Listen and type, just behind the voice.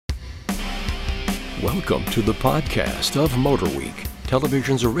Welcome to the podcast of Motor Week,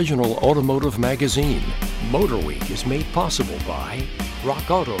 television's original automotive magazine. Motor Week is made possible by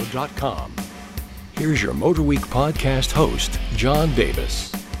rockauto.com. Here's your Motor Week podcast host, John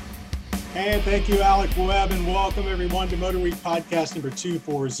Davis. And thank you, Alec Webb, and welcome everyone to Motor Week podcast number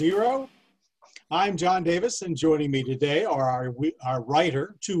 240. I'm John Davis, and joining me today are our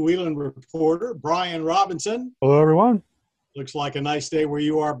writer, two-wheeling reporter, Brian Robinson. Hello, everyone. Looks like a nice day where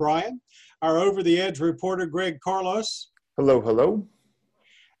you are, Brian. Our over-the-edge reporter, Greg Carlos. Hello, hello.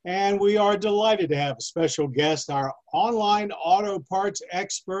 And we are delighted to have a special guest, our online auto parts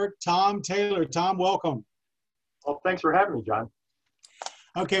expert, Tom Taylor. Tom, welcome. Well, thanks for having me, John.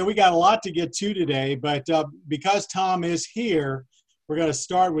 Okay, we got a lot to get to today, but because Tom is here, we're going to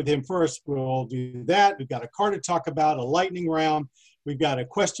start with him first. We'll do that. We've got a car to talk about, a lightning round. We've got a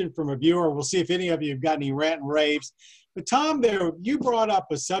question from a viewer. We'll see if any of you have got any rant and raves. But Tom, you brought up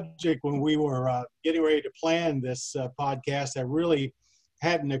a subject when we were getting ready to plan this podcast that really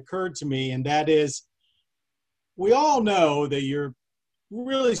hadn't occurred to me, and that is, we all know that you're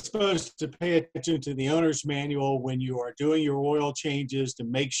really supposed to pay attention to the owner's manual when you are doing your oil changes to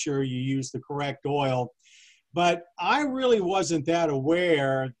make sure you use the correct oil. But I really wasn't that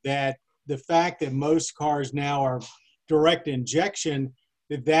aware that the fact that most cars now are direct injection,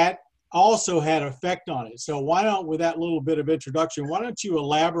 that also had effect on it. So why don't, with that little bit of introduction, why don't you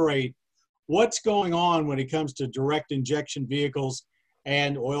elaborate what's going on when it comes to direct injection vehicles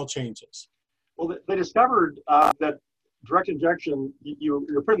and oil changes? Well, they discovered that direct injection,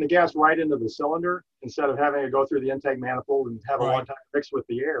 you're putting the gas right into the cylinder instead of having it go through the intake manifold and have a long time mixed with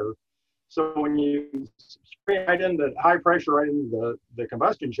the air. So when you spray right in the high pressure right in the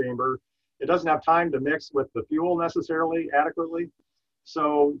combustion chamber, it doesn't have time to mix with the fuel necessarily adequately.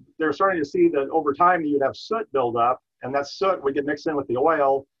 So they're starting to see that over time you'd have soot build up, and that soot would get mixed in with the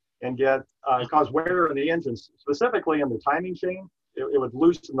oil and cause wear in the engine, specifically in the timing chain. It would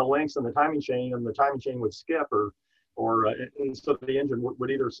loosen the links in the timing chain, and the timing chain would skip, and so the engine would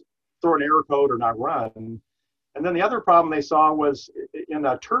either throw an error code or not run. And then the other problem they saw was in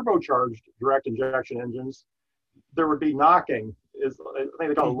turbocharged direct injection engines, there would be knocking. I think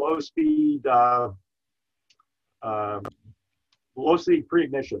they call it low speed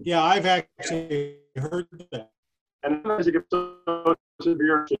pre-ignition. Yeah, I've actually heard that. And as you get so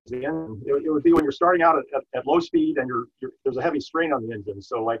severe, it would be when you're starting out at low speed and there's a heavy strain on the engine.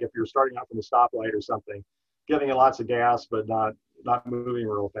 So like if you're starting out from the stoplight or something, giving it lots of gas but not moving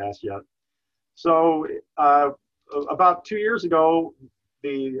real fast yet. So about 2 years ago,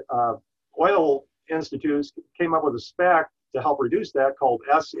 the Oil Institute came up with a spec to help reduce that called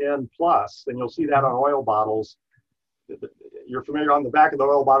SN+, and you'll see that on oil bottles. You're familiar, on the back of the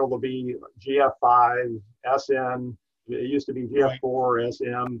oil bottle will be GF5, SN, it used to be GF4,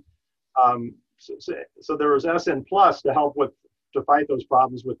 SM. So there was SN Plus to fight those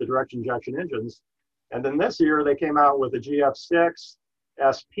problems with the direct injection engines. And then this year they came out with a GF6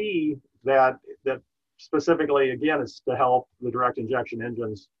 SP that specifically, again, is to help the direct injection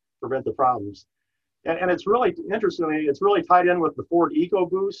engines prevent the problems. And it's really, interestingly, it's really tied in with the Ford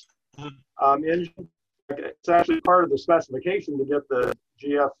EcoBoost engine. It's actually part of the specification to get the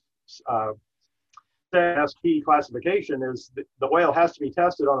GF SP classification is the oil has to be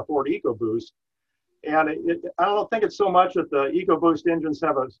tested on a Ford EcoBoost. And I don't think it's so much that the EcoBoost engines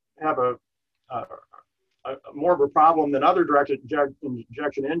have a more of a problem than other direct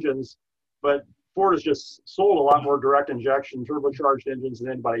injection engines, but Ford has just sold a lot more direct injection turbocharged engines than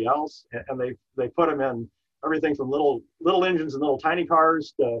anybody else, and they put them in everything from little engines in little tiny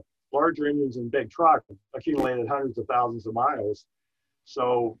cars to larger engines in big trucks, accumulated hundreds of thousands of miles.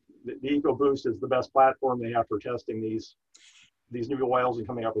 So the EcoBoost is the best platform they have for testing these new oils and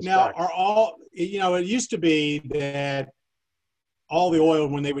coming up with now specs. Are all, it used to be that all the oil,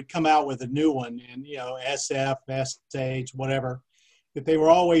 when they would come out with a new one, and SF, SH, whatever, that they were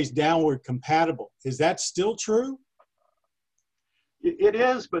always downward compatible. Is that still true? It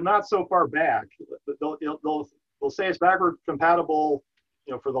is, but not so far back. They'll say it's backward compatible,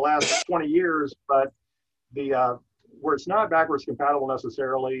 for the last 20 years, but where it's not backwards compatible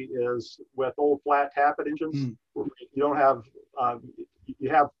necessarily is with old flat tappet engines. Where you don't have, you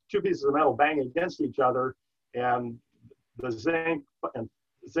have two pieces of metal banging against each other, and the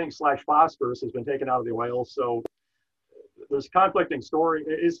zinc/phosphorus has been taken out of the oil. So there's conflicting story.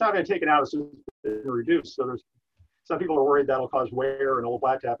 It's not been taken out, it's just been reduced. So some people are worried that'll cause wear in old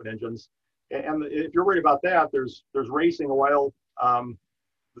flat tappet engines. And if you're worried about that, there's racing oil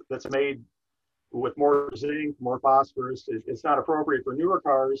that's made with more zinc, more phosphorus. It's not appropriate for newer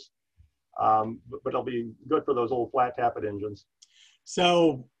cars, but it'll be good for those old flat tappet engines.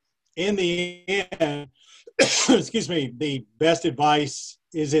 So in the end, excuse me, the best advice,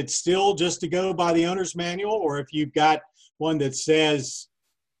 is it still just to go by the owner's manual? Or if you've got one that says,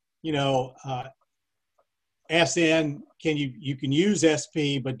 you know, SN, you can use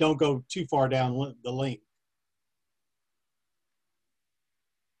SP, but don't go too far down the link?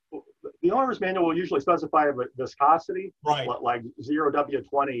 The owner's manual will usually specify a viscosity, Right. like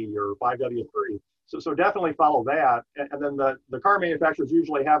 0W20 or 5W3. So definitely follow that. And then the car manufacturers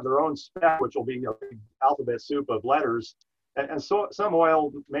usually have their own spec, which will be a big alphabet soup of letters. And so some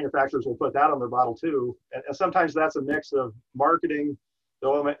oil manufacturers will put that on their bottle too. And sometimes that's a mix of marketing.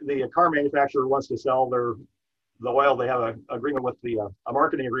 The car manufacturer wants to sell the oil. They have an agreement with a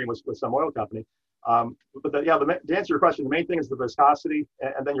marketing agreement with some oil company. But to answer your question, the main thing is the viscosity,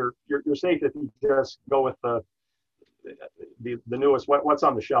 and then you're safe if you just go with the newest, what's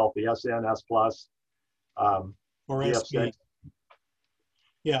on the shelf, the SN, S plus, or SP.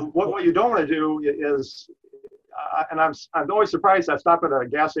 Yeah. What you don't want to do is, and I'm always surprised. I stop at a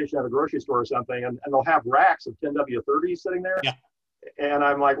gas station at a grocery store or something, and they'll have racks of 10W30 sitting there. Yeah. And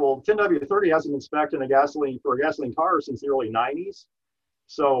I'm like, well, 10W30 hasn't been spec'd in a gasoline car since the early 90s.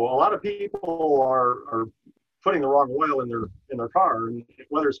 So a lot of people are putting the wrong oil in their car, and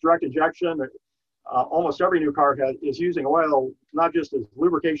whether it's direct injection, almost every new car is using oil not just as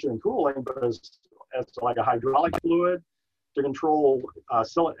lubrication and cooling, but as like a hydraulic fluid to control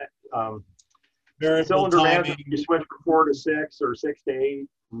cylinder management. You switch from 4 to 6 or 6 to 8,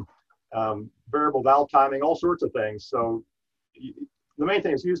 variable valve timing, all sorts of things. So the main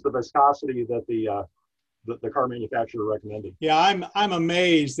thing is use the viscosity that the car manufacturer recommended. Yeah, I'm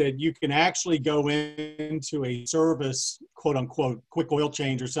amazed that you can actually go into a service, quote unquote, quick oil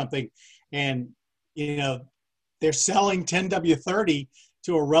change or something, and you know they're selling 10W30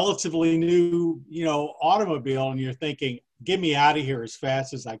 to a relatively new automobile, and you're thinking, get me out of here as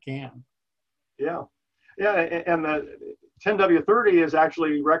fast as I can. Yeah, and the 10W30 is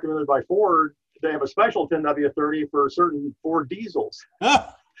actually recommended by Ford. They have a special 10W30 for certain Ford diesels.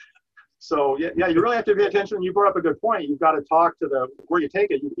 So yeah, you really have to pay attention. You brought up a good point. You've got to talk to where you take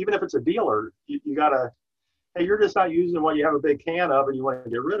it. Even if it's a dealer, you got to, hey, you're just not using what you have a big can of and you want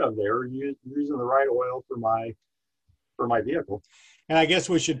to get rid of there. You're using the right oil for my vehicle. And I guess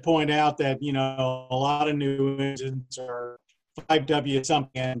we should point out that, a lot of new engines are 5W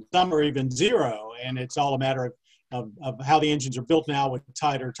something, and some are even 0. And it's all a matter of how the engines are built now with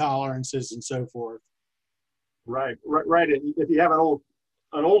tighter tolerances and so forth. Right. If you have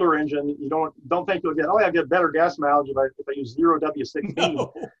an older engine, you don't think you'll get better gas mileage if I use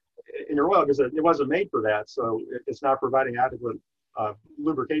 0W16 in your oil, because it wasn't made for that. So it's not providing adequate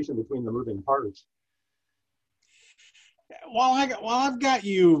lubrication between the moving parts. While I've got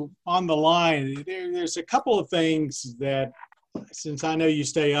you on the line, there's a couple of things that, since I know you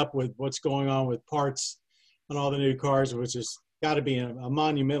stay up with what's going on with parts on all the new cars, which has got to be a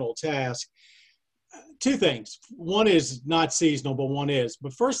monumental task. 2 things. One is not seasonal, but one is.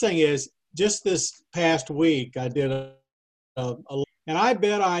 But first thing is, just this past week, I did and I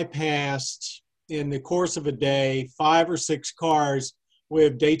bet I passed, in the course of a day, 5 or 6 cars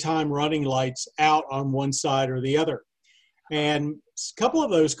with daytime running lights out on one side or the other. And a couple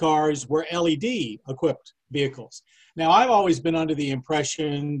of those cars were LED equipped vehicles. Now, I've always been under the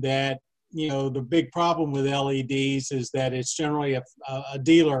impression that, the big problem with LEDs is that it's generally a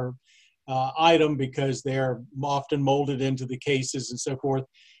dealer item, because they're often molded into the cases and so forth.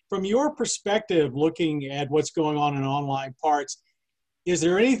 From your perspective, looking at what's going on in online parts, is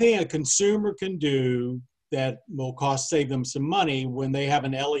there anything a consumer can do that will save them some money when they have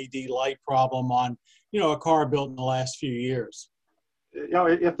an LED light problem on, a car built in the last few years?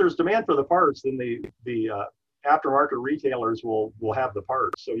 If there's demand for the parts, then the aftermarket retailers will have the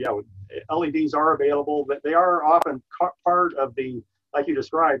parts. So yeah, LEDs are available. They are often part of like you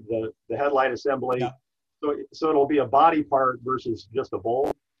described, the headlight assembly. Yeah. So it'll be a body part versus just a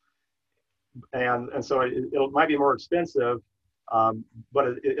bulb, and so it might be more expensive, but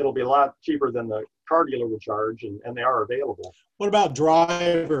it'll be a lot cheaper than the car dealer would charge, and they are available. What about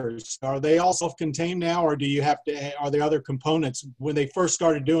drivers? Are they all self-contained now, or are there other components? When they first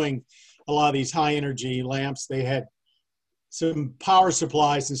started doing a lot of these high energy lamps, they had some power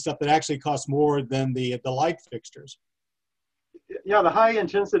supplies and stuff that actually cost more than the light fixtures. Yeah, the high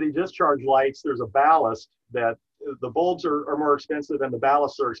intensity discharge lights, there's a ballast that the bulbs are more expensive and the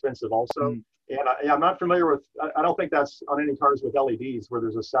ballasts are expensive also. And I'm not familiar with, I don't think that's on any cars with LEDs where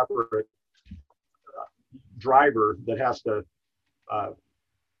there's a separate driver that has to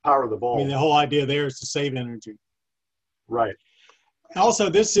power the bulb. I mean, the whole idea there is to save energy. Right. Also,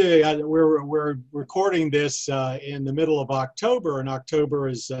 this we're recording this in the middle of October, and October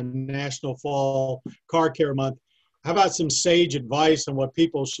is National Fall Car Care Month. How about some sage advice on what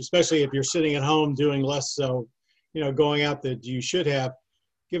people, especially if you're sitting at home doing less, so going out that you should have?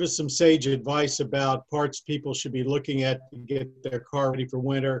 Give us some sage advice about parts people should be looking at to get their car ready for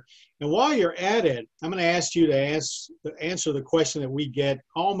winter. And while you're at it, I'm going to ask you to answer the question that we get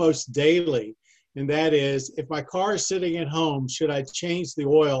almost daily. And that is, if my car is sitting at home, should I change the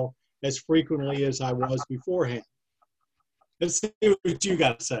oil as frequently as I was beforehand? Let's see what you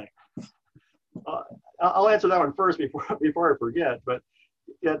got to say. I'll answer that one first before I forget. But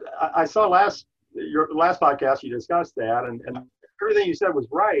I saw your last podcast, you discussed that, and everything you said was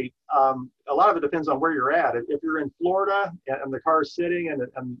right. A lot of it depends on where you're at. If you're in Florida and the car's sitting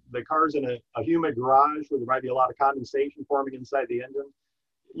and the car's in a humid garage where there might be a lot of condensation forming inside the engine,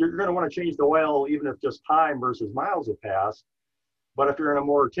 you're going to want to change the oil even if just time versus miles have passed. But if you're in a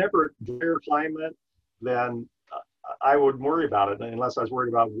more temperate, drier climate, then I wouldn't worry about it unless I was worried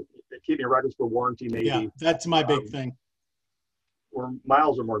about keeping records for warranty maybe. Yeah, that's my big thing. Or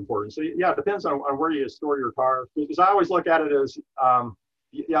miles are more important. So yeah, it depends on where you store your car. Because I always look at it as,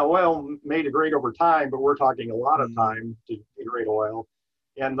 oil may degrade over time, but we're talking a lot of time to degrade oil.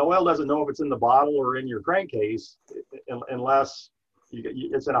 And the oil doesn't know if it's in the bottle or in your crankcase unless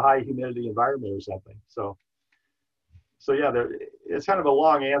it's in a high humidity environment or something. So yeah, it's kind of a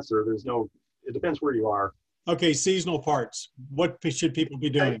long answer. It depends where you are. Okay, seasonal parts. What should people be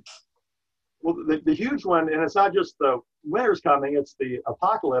doing? Well, the huge one, and it's not just the winter's coming, it's the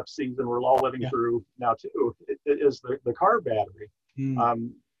apocalypse season we're all living through now too, it is the car battery.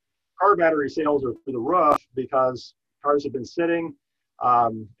 Car battery sales are through the roof because cars have been sitting,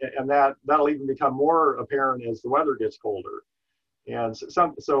 and that'll even become more apparent as the weather gets colder. And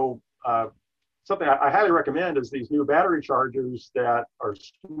something I highly recommend is these new battery chargers that are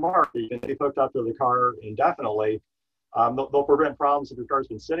smart. You can be hooked up to the car indefinitely. They'll prevent problems if your car's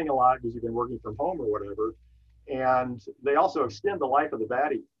been sitting a lot because you've been working from home or whatever. And they also extend the life of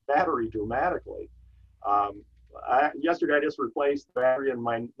the battery dramatically. Yesterday, I just replaced the battery in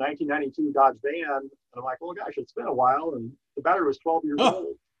my 1992 Dodge Van. And I'm like, well, gosh, it's been a while. And the battery was 12 years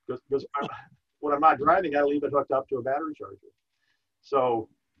old. Because when I'm not driving, I leave it hooked up to a battery charger. So,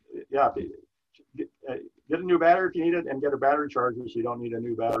 yeah, get a new battery if you need it, and get a battery charger so you don't need a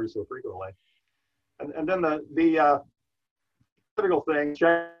new battery so frequently. And then the typical thing,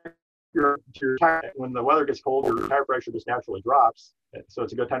 check your tire. When the weather gets colder, your tire pressure just naturally drops. So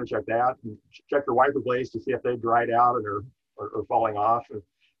it's a good time to check that. And check your wiper blades to see if they've dried out and are falling off. If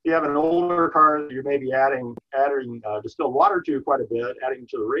you have an older car that you may be adding distilled water to quite a bit, adding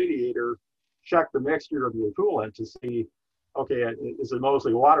to the radiator, check the mixture of your coolant to see, okay, is it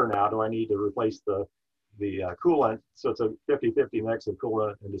mostly water now? Do I need to replace the coolant? So it's a 50-50 mix of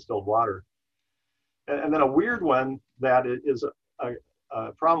coolant and distilled water. And then a weird one that is a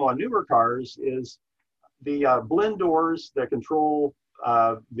problem on newer cars is the blend doors that control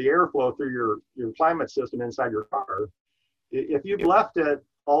the airflow through your climate system inside your car. If you've left it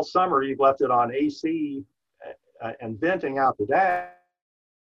all summer, you've left it on AC and venting out the dash,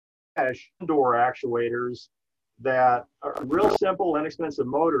 door actuators that are real simple, inexpensive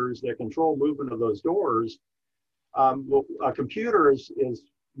motors that control movement of those doors. A computer is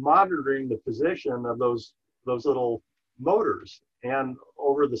monitoring the position of those little motors, and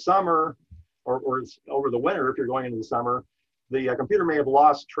over the summer or over the winter, if you're going into the summer, the computer may have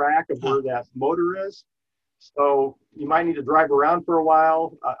lost track of where that motor is, so you might need to drive around for a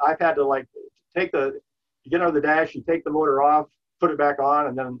while. I've had to you get out of the dash, you take the motor off, put it back on,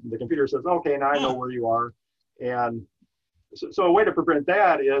 and then the computer says, okay, now I know where you are. And so a way to prevent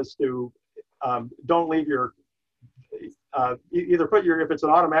that is to don't leave your either put if it's an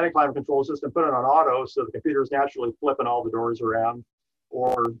automatic climate control system, put it on auto so the computer is naturally flipping all the doors around.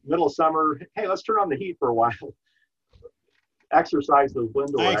 Or middle of summer, hey, let's turn on the heat for a while. Exercise those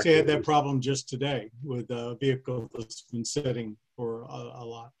blend door. I actually had that problem just today with a vehicle that's been sitting for a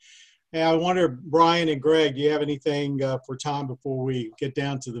lot. Hey, I wonder, Brian and Greg, do you have anything for Tom before we get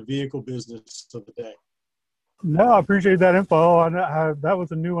down to the vehicle business of the day? No, I appreciate that info. That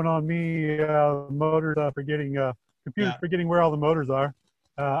was a new one on me. Motors forgetting, computers forgetting where all the motors are.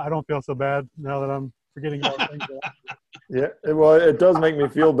 I don't feel so bad now that I'm forgetting all the things. Yeah, well, it does make me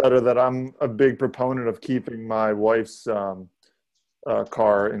feel better that I'm a big proponent of keeping my wife's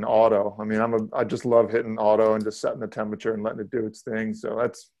car in auto. I mean, I just love hitting auto and just setting the temperature and letting it do its thing. So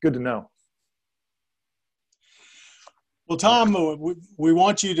that's good to know. Well, Tom, we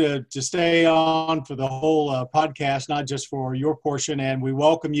want you to stay on for the whole podcast, not just for your portion, and we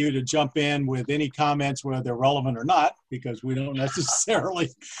welcome you to jump in with any comments, whether they're relevant or not, because we don't necessarily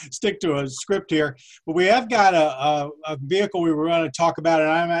stick to a script here. But we have got a vehicle we were going to talk about,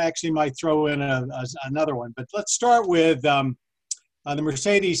 and I actually might throw in another one. But let's start with the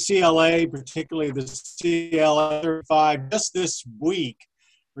Mercedes CLA, particularly the CLA 35. Just this week,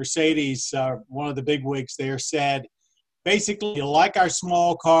 Mercedes, one of the big wigs there, said, basically, you like our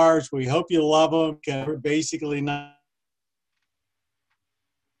small cars. We hope you love them. Basically, not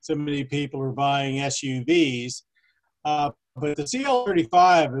so many people are buying SUVs. But the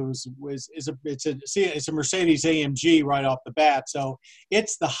CL35 it's a Mercedes AMG right off the bat. So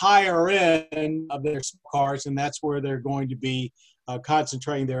it's the higher end of their cars, and that's where they're going to be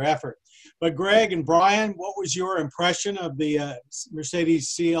concentrating their effort. But Greg and Brian, what was your impression of the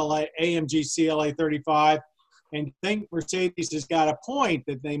Mercedes AMG CLA 35? And think Mercedes has got a point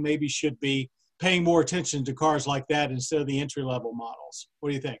that they maybe should be paying more attention to cars like that instead of the entry-level models. What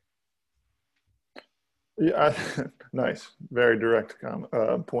do you think? Yeah, nice. Very direct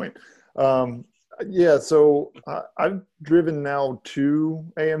point. Yeah, so I've driven now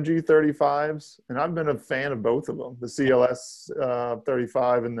 2 AMG 35s, and I've been a fan of both of them, the CLS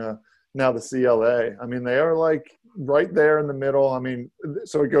 35 and now the CLA. I mean, they are like right there in the middle. I mean,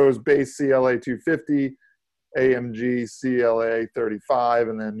 so it goes base CLA 250, AMG CLA 35,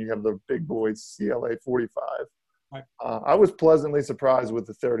 and then you have the big boys CLA 45. Right. I was pleasantly surprised with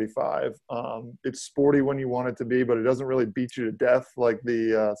the 35. It's sporty when you want it to be, but it doesn't really beat you to death like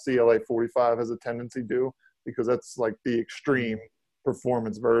the CLA 45 has a tendency to, because that's like the extreme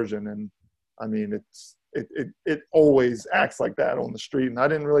performance version. And I mean, it always acts like that on the street. And I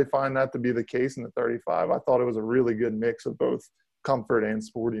didn't really find that to be the case in the 35. I thought it was a really good mix of both comfort and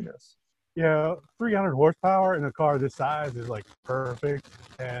sportiness. Yeah, 300 horsepower in a car this size is like perfect,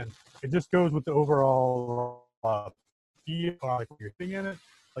 and it just goes with the overall feel. Like when you're sitting in it,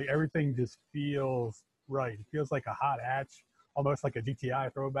 like everything just feels right. It feels like a hot hatch, almost like a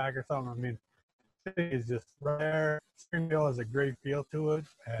GTI throwback or something. I mean, it is just right there. Steering wheel has a great feel to it,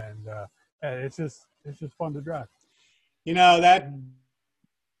 and it's just fun to drive. You know, that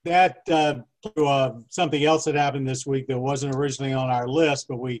something else that happened this week that wasn't originally on our list,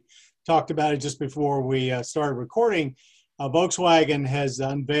 but we talked about it just before we started recording. Volkswagen has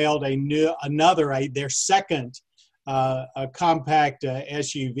unveiled their second compact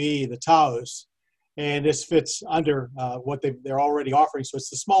SUV, the Taos, and this fits under what they're already offering. So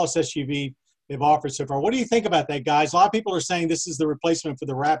it's the smallest SUV they've offered so far. What do you think about that, guys? A lot of people are saying this is the replacement for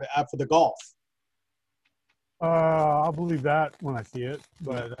the for the Golf. I'll believe that when I see it,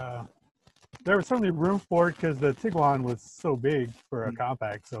 but there was certainly room for it because the Tiguan was so big for a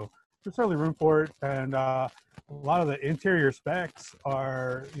compact. So there's certainly room for it, and a lot of the interior specs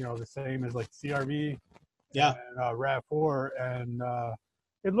are, the same as like CR-V, and RAV4, and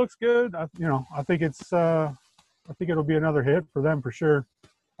it looks good. I think I think it'll be another hit for them for sure.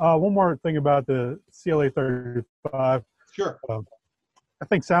 One more thing about the CLA 35. Sure. I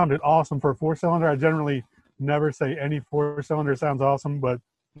think sounded awesome for a 4-cylinder. I generally never say any 4-cylinder sounds awesome, but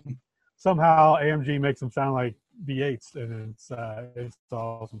somehow AMG makes them sound like V8s, and it's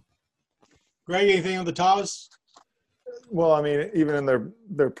awesome. Greg, anything on the Taos? Well, I mean, even in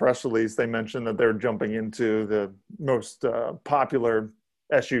their press release, they mentioned that they're jumping into the most popular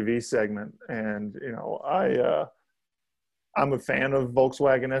SUV segment. And, I'm a fan of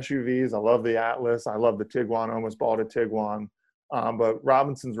Volkswagen SUVs. I love the Atlas. I love the Tiguan. I almost bought a Tiguan. But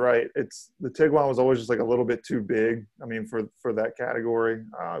Robinson's right. The Tiguan was always just like a little bit too big. I mean, for that category,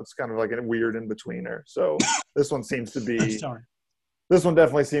 it's kind of like a weird in-betweener. So this one seems to be this one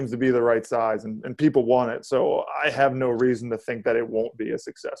definitely seems to be the right size, and people want it. So I have no reason to think that it won't be a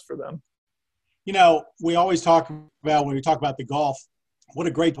success for them. We always talk about, when we talk about the Golf, what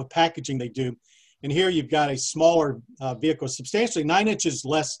a great packaging they do. And here you've got a smaller vehicle, substantially 9 inches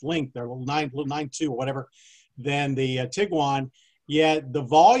less length, or 9.2 or whatever, than the Tiguan. Yet the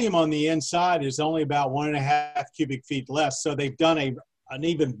volume on the inside is only about 1.5 cubic feet less. So they've done an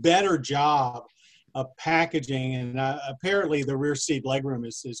even better job of packaging, and apparently the rear seat legroom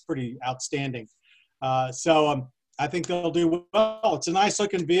is pretty outstanding. So I think they'll do well. It's a nice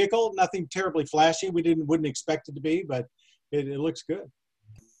looking vehicle, nothing terribly flashy. We wouldn't expect it to be, but it looks good.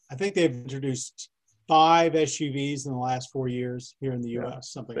 I think they've introduced 5 SUVs in the last 4 years here in the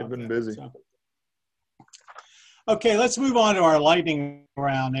U.S. Something they've like been that. busy. So. Okay, let's move on to our lightning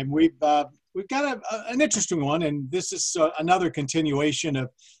round, and we've got an interesting one, and this is another continuation of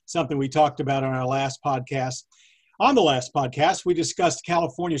something we talked about on our last podcast. On the last podcast, we discussed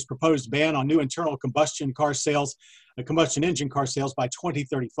California's proposed ban on new internal combustion car sales combustion engine car sales by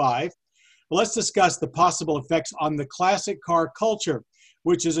 2035. Well, let's discuss the possible effects on the classic car culture,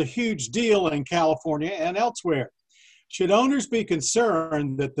 which is a huge deal in California and elsewhere. Should owners be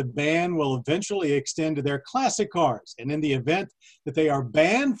concerned that the ban will eventually extend to their classic cars? And in the event that they are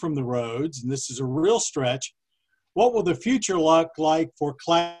banned from the roads, and this is a real stretch, what will the future look like for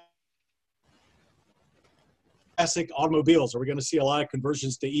classic automobiles? Are we going to see a lot of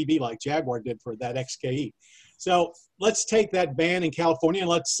conversions to EV like Jaguar did for that XKE? So let's take that ban in California and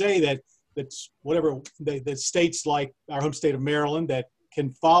let's say that's whatever the states like our home state of Maryland that can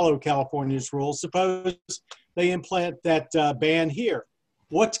follow California's rules. Suppose they implant that ban here.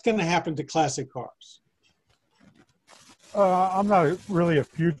 What's going to happen to classic cars? I'm not really a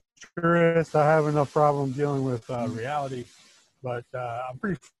futurist. I have enough problem dealing with reality, but I'm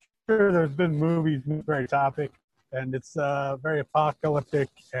pretty sure there's been movies on the very topic, and it's very apocalyptic,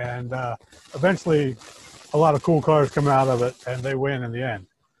 and eventually a lot of cool cars come out of it, and they win in the end.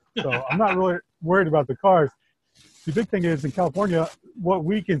 So I'm not really worried about the cars. The big thing is in California, what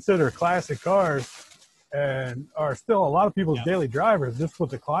we consider classic cars and are still a lot of people's daily drivers. Just with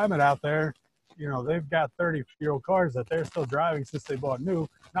the climate out there, you know, they've got 30-year-old cars that they're still driving since they bought new,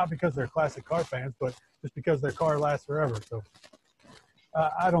 not because they're classic car fans, but just because their car lasts forever. So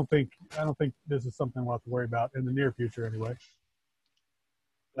I don't think this is something we'll have to worry about in the near future anyway.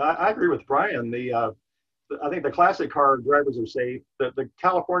 I agree with Brian. I think the classic car drivers are safe. The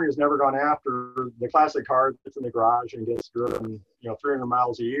California's never gone after the classic car that's in the garage and gets driven, 300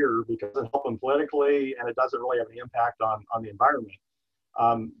 miles a year because it doesn't help them politically and it doesn't really have any impact on the environment.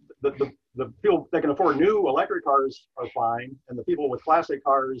 The people that can afford new electric cars are fine, and the people with classic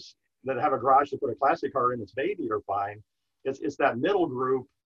cars that have a garage to put a classic car in its baby are fine. It's that middle group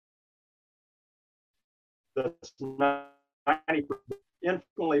that's 90%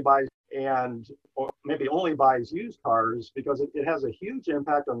 infinitely buys and or maybe only buys used cars because it has a huge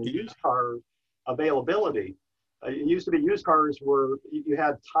impact on the used car availability. It used to be used cars were you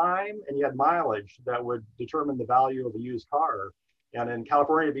had time and you had mileage that would determine the value of a used car. And in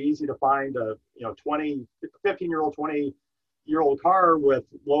California, it'd be easy to find a 15-year-old, 20-year-old car with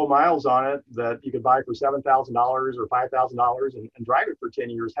low miles on it that you could buy for $7,000 or $5,000 and drive it for 10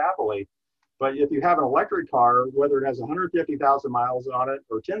 years happily. But if you have an electric car, whether it has 150,000 miles on it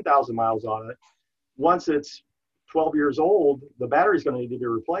or 10,000 miles on it, once it's 12 years old, the battery's going to need to be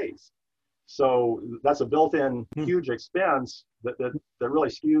replaced. So that's a built-in huge expense that really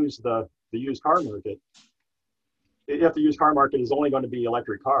skews the used car market, if the used car market is only going to be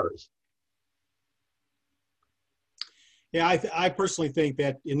electric cars. Yeah, I personally think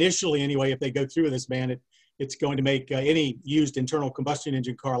that initially anyway, if they go through with this ban, it's going to make any used internal combustion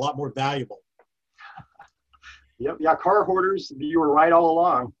engine car a lot more valuable. Yep. Yeah, car hoarders, you were right all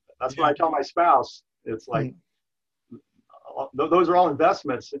along. That's what I tell my spouse. It's like, those are all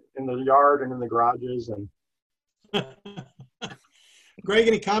investments in the yard and in the garages. And Greg,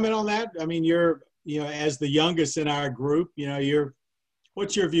 any comment on that? I mean, you're, as the youngest in our group,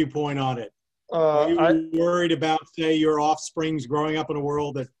 what's your viewpoint on it? Are you worried about, say, your offsprings growing up in a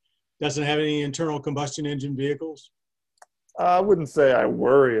world that doesn't have any internal combustion engine vehicles? I wouldn't say I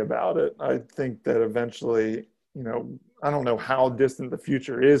worry about it. I think that eventually, I don't know how distant the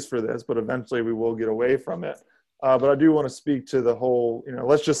future is for this, but eventually we will get away from it. But I do want to speak to the whole,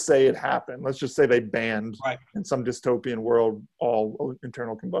 let's just say it happened. Let's just say they banned in some dystopian world all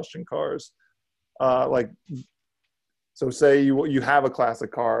internal combustion cars. So say you have a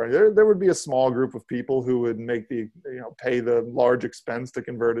classic car, there would be a small group of people who would make pay the large expense to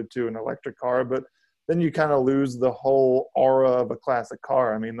convert it to an electric car, but then you kind of lose the whole aura of a classic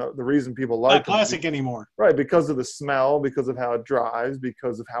car. I mean, the reason people like not classic anymore, right? Because of the smell, because of how it drives,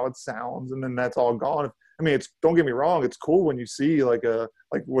 because of how it sounds, and then that's all gone. I mean, don't get me wrong, it's cool when you see like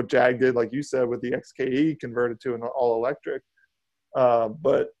what Jag did, like you said, with the XKE converted to an all electric,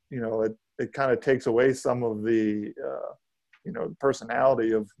 but it kind of takes away some of the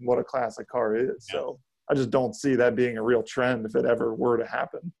personality of what a classic car is. Yeah. So I just don't see that being a real trend if it ever were to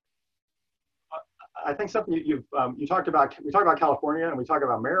happen. I think something we talked about California and we talk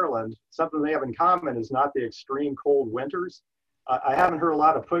about Maryland. Something they have in common is not the extreme cold winters. I haven't heard a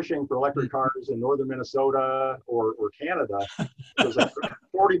lot of pushing for electric cars in northern Minnesota or Canada. Because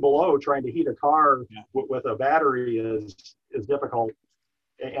 40 below, trying to heat a car with a battery is difficult.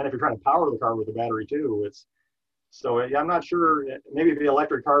 And if you're trying to power the car with a battery too, I'm not sure. Maybe the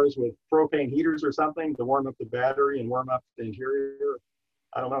electric cars with propane heaters or something to warm up the battery and warm up the interior.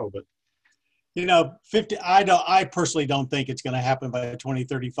 I don't know, but. 50. I personally don't think it's going to happen by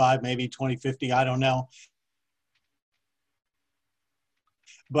 2035, maybe 2050. I don't know.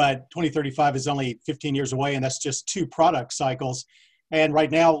 but 2035 is only 15 years away, and that's just 2 product cycles. And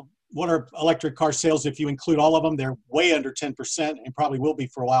right now, what are electric car sales? If you include all of them, they're way under 10% and probably will be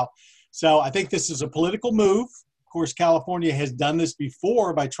for a while. So I think this is a political move. Of course, California has done this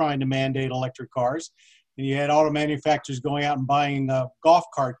before by trying to mandate electric cars. And you had auto manufacturers going out and buying golf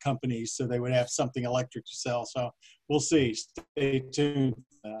cart companies so they would have something electric to sell. So we'll see. Stay tuned.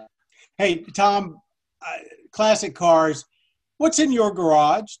 Hey, Tom, classic cars. What's in your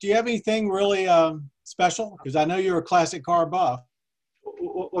garage? Do you have anything really special? Because I know you're a classic car buff.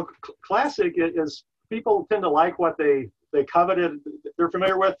 Well, classic is people tend to like what they coveted, they're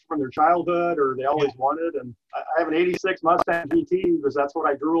familiar with from their childhood, or they always wanted. And I have an '86 Mustang GT because that's what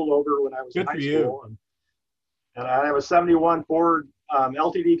I drooled over when I was in high school. And I have a '71 Ford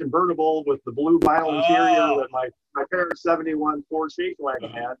LTD convertible with the blue vinyl interior that my parents' '71 Ford station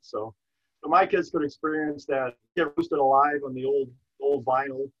wagon had. So my kids could experience that, get roasted alive on the old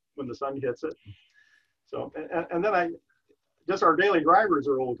vinyl when the sun hits it. So and then just our daily drivers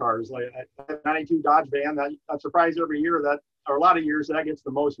are old cars. Like I have a '92 Dodge Van. I'm surprised every year or a lot of years that gets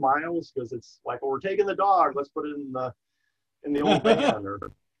the most miles, because it's like, well, we're taking the dog, let's put it in the old van.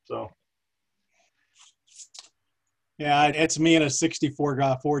 So. Yeah, it's me in a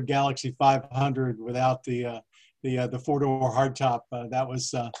 '64 Ford Galaxy 500 without the 4-door hardtop. That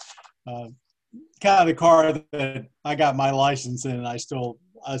was kind of the car that I got my license in, and I still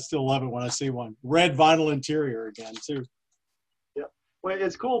love it when I see one. Red vinyl interior again too. Yeah, well,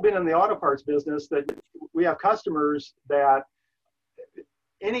 it's cool being in the auto parts business that we have customers that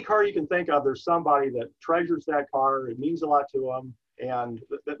any car you can think of, there's somebody that treasures that car. It means a lot to them, and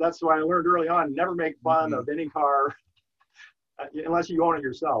that's why I learned early on: never make fun of any car unless you own it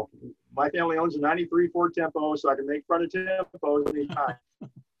yourself. My family owns a '93 Ford Tempo, so I can make fun of Tempos anytime.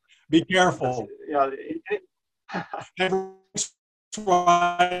 Be careful. Yeah.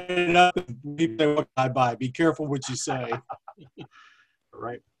 Right up and people say, what can I buy? Be careful what you say.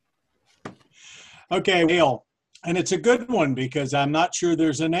 Right. Okay, Dale, and it's a good one because I'm not sure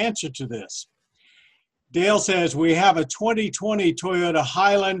there's an answer to this. Dale says, we have a 2020 Toyota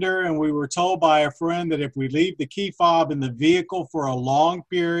Highlander, and we were told by a friend that if we leave the key fob in the vehicle for a long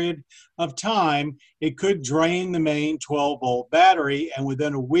period of time, it could drain the main 12-volt battery, and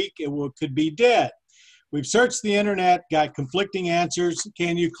within a week it could be dead. We've searched the internet, got conflicting answers.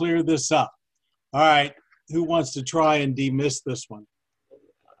 Can you clear this up? All right, who wants to try and demiss this one?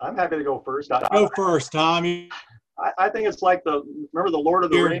 I'm happy to go first. Go first, Tommy. I think it's like remember the Lord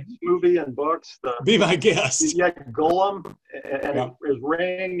of the Rings movie and books? Be my guest. Yeah, Gollum and his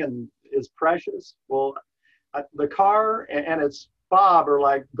ring and is precious. Well, the car and its fob are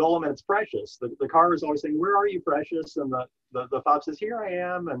like Gollum and it's precious. The car is always saying, "Where are you, precious?" And the fob says, "Here I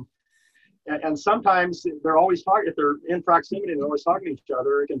am." And sometimes they're always talking. If they're in proximity, they're always talking to each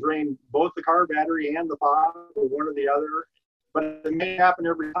other. It can drain both the car battery and the fob, or one or the other. But it may happen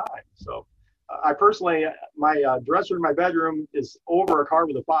every time. So. I personally, my dresser in my bedroom is over a car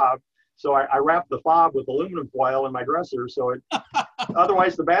with a fob, so I wrap the fob with aluminum foil in my dresser. So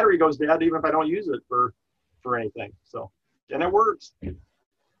otherwise the battery goes dead even if I don't use it for anything. So, and it works.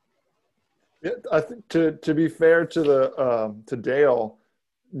 Yeah, I think to be fair to Dale,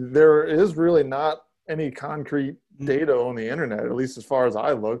 there is really not any concrete data on the internet, at least as far as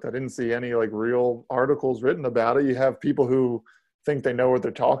I looked. I didn't see any like real articles written about it. You have people who think they know what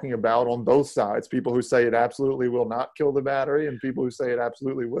they're talking about on both sides. People who say it absolutely will not kill the battery, and people who say it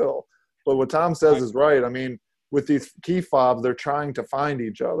absolutely will. But what Tom says is right. I mean, with these key fobs, they're trying to find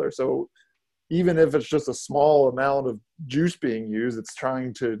each other. So even if it's just a small amount of juice being used, it's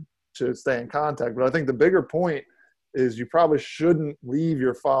trying to stay in contact. But I think the bigger point is you probably shouldn't leave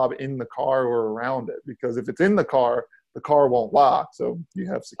your fob in the car or around it, because if it's in the car won't lock. So you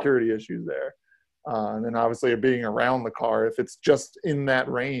have security issues there. And then obviously being around the car, if it's just in that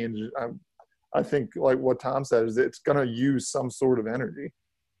range, I think like what Tom said is it's going to use some sort of energy.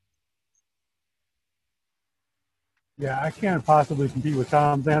 Yeah, I can't possibly compete with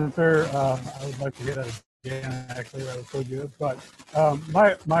Tom's answer. I would like to hear that again, actually. That was so good. But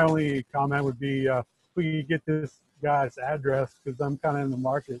my only comment would be if we could get this guy's address, because I'm kind of in the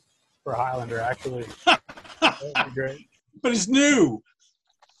market for a Highlander, actually. That would be great. But it's new.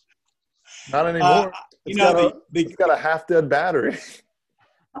 Not anymore. It's got a half-dead battery.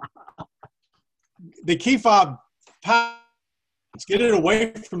 The key fob, let's get it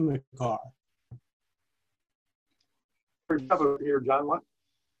away from the car. Here, John, what?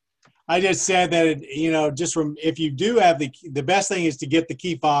 I just said that, if you do have the best thing is to get the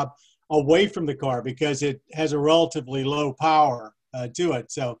key fob away from the car, because it has a relatively low power to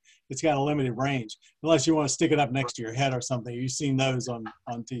it. So it's got a limited range, unless you want to stick it up next to your head or something. You've seen those on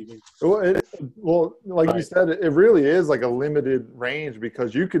TV. Well, like Right. you said, it really is like a limited range,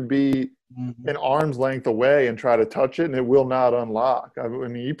 because you could be an arm's length away and try to touch it and it will not unlock. I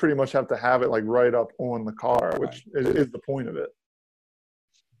mean, you pretty much have to have it like right up on the car, which is the point of it.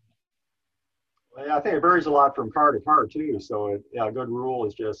 Yeah, I think it varies a lot from car to car too. So a good rule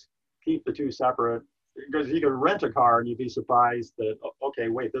is just keep the two separate, because you can rent a car and you'd be surprised that, okay,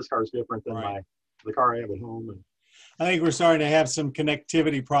 wait, this car is different than the car I have at home. And I think we're starting to have some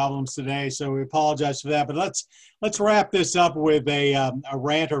connectivity problems today, so we apologize for that. But let's wrap this up with a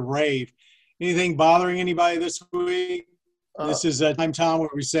rant or rave. Anything bothering anybody this week? This is a time where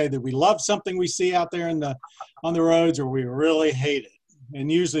we say that we love something we see out there on the roads, or we really hate it,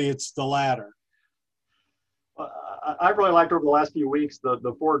 and usually it's the latter. I've really liked over the last few weeks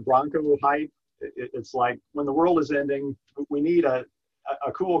the Ford Bronco hype. It's like when the world is ending, we need a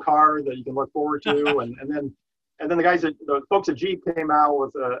cool car that you can look forward to, and then the folks at Jeep came out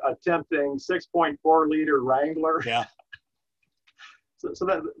with a tempting 6.4 liter Wrangler. Yeah. So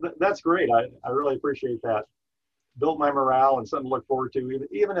that's great. I really appreciate that. Built my morale and something to look forward to.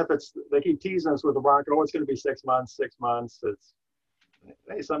 Even if they keep teasing us with the Bronco, it's going to be 6 months. It's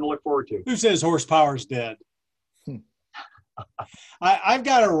something to look forward to. Who says horsepower's dead? I've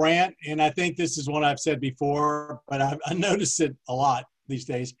got a rant, and I think this is one I've said before, but I notice it a lot these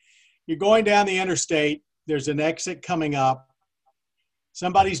days. You're going down the interstate, there's an exit coming up,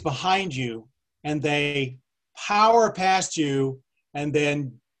 somebody's behind you, and they power past you and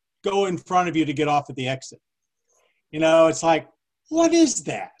then go in front of you to get off at the exit. It's like, what is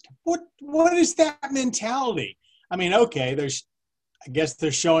that? What is that mentality? I mean, okay, I guess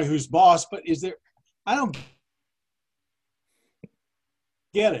they're showing who's boss, but I don't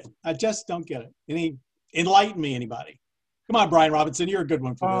get it. I just don't get it. Enlighten me, anybody. Come on, Brian Robinson, you're a good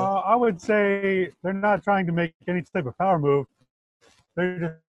one for that. I would say they're not trying to make any type of power move.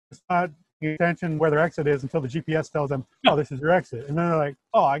 They're just not paying attention where their exit is until the GPS tells them, oh, this is your exit. And then they're like,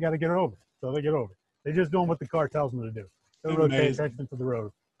 oh, I got to get it over. So they get over. They're just doing what the car tells them to do. They don't pay attention to the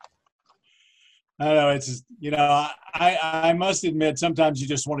road. I know, it's just, I must admit, sometimes you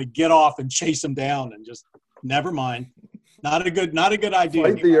just want to get off and chase them down and just never mind. Not a good idea.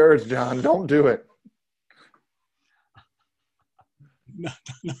 Fight the urge, John. Don't do it. No,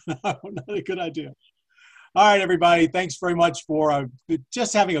 not a good idea. All right, everybody. Thanks very much for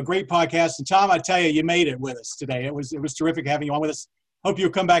just having a great podcast. And Tom, I tell you, you made it with us today. It was terrific having you on with us. Hope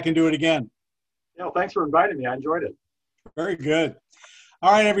you'll come back and do it again. Yeah, thanks for inviting me. I enjoyed it. Very good.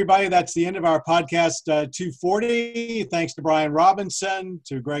 All right, everybody. That's the end of our podcast 240. Thanks to Brian Robinson,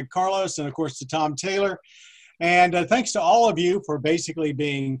 to Greg Carlos, and of course to Tom Taylor. And thanks to all of you for basically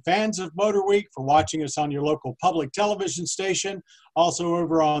being fans of Motor Week, for watching us on your local public television station, also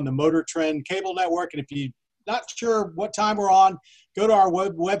over on the Motor Trend cable network. And if you're not sure what time we're on, go to our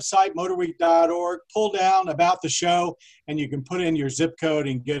website, motorweek.org, pull down about the show, and you can put in your zip code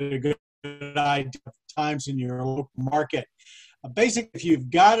and get a good idea of times in your local market. Basically, if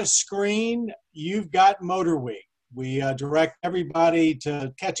you've got a screen, you've got Motor Week. We direct everybody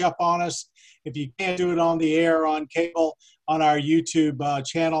to catch up on us. If you can't do it on the air, on cable, on our YouTube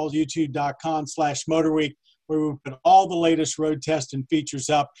channel, youtube.com/MotorWeek, where we put all the latest road tests and features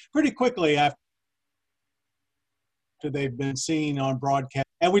up pretty quickly after they've been seen on broadcast.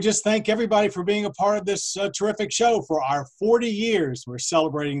 And we just thank everybody for being a part of this terrific show for our 40 years we're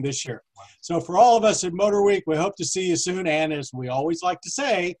celebrating this year. So for all of us at Motor Week, we hope to see you soon. And as we always like to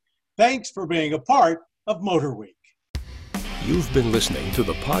say, thanks for being a part of Motor Week. You've been listening to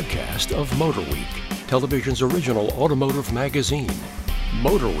the podcast of Motor Week, television's original automotive magazine.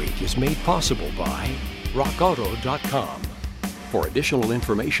 Motor Week is made possible by RockAuto.com. For additional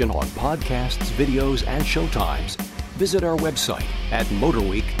information on podcasts, videos, and showtimes, visit our website at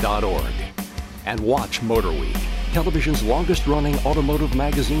motorweek.org. And watch Motor Week, television's longest-running automotive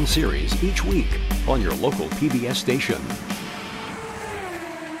magazine series, each week on your local PBS station.